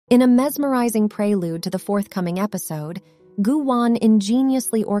In a mesmerizing prelude to the forthcoming episode, Gu-wan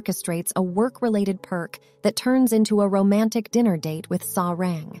ingeniously orchestrates a work-related perk that turns into a romantic dinner date with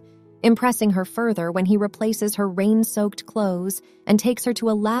Sa-rang, impressing her further when he replaces her rain-soaked clothes and takes her to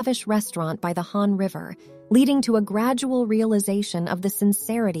a lavish restaurant by the Han River, leading to a gradual realization of the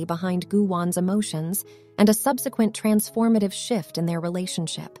sincerity behind Gu-wan's emotions and a subsequent transformative shift in their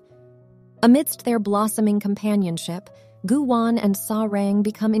relationship. Amidst their blossoming companionship, Gu-wan and Sa-rang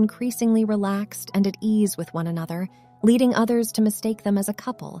become increasingly relaxed and at ease with one another, leading others to mistake them as a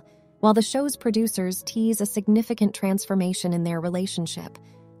couple, while the show's producers tease a significant transformation in their relationship,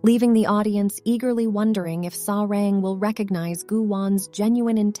 leaving the audience eagerly wondering if Sa-rang will recognize Gu-wan's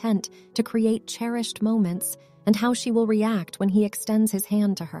genuine intent to create cherished moments and how she will react when he extends his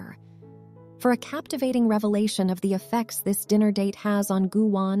hand to her. For a captivating revelation of the effects this dinner date has on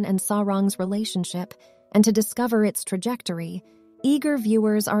Gu-wan and Sa-rang's relationship, and to discover its trajectory, eager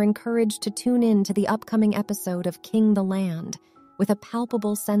viewers are encouraged to tune in to the upcoming episode of King the Land, with a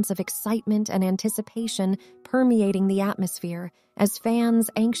palpable sense of excitement and anticipation permeating the atmosphere as fans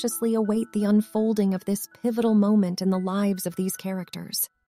anxiously await the unfolding of this pivotal moment in the lives of these characters.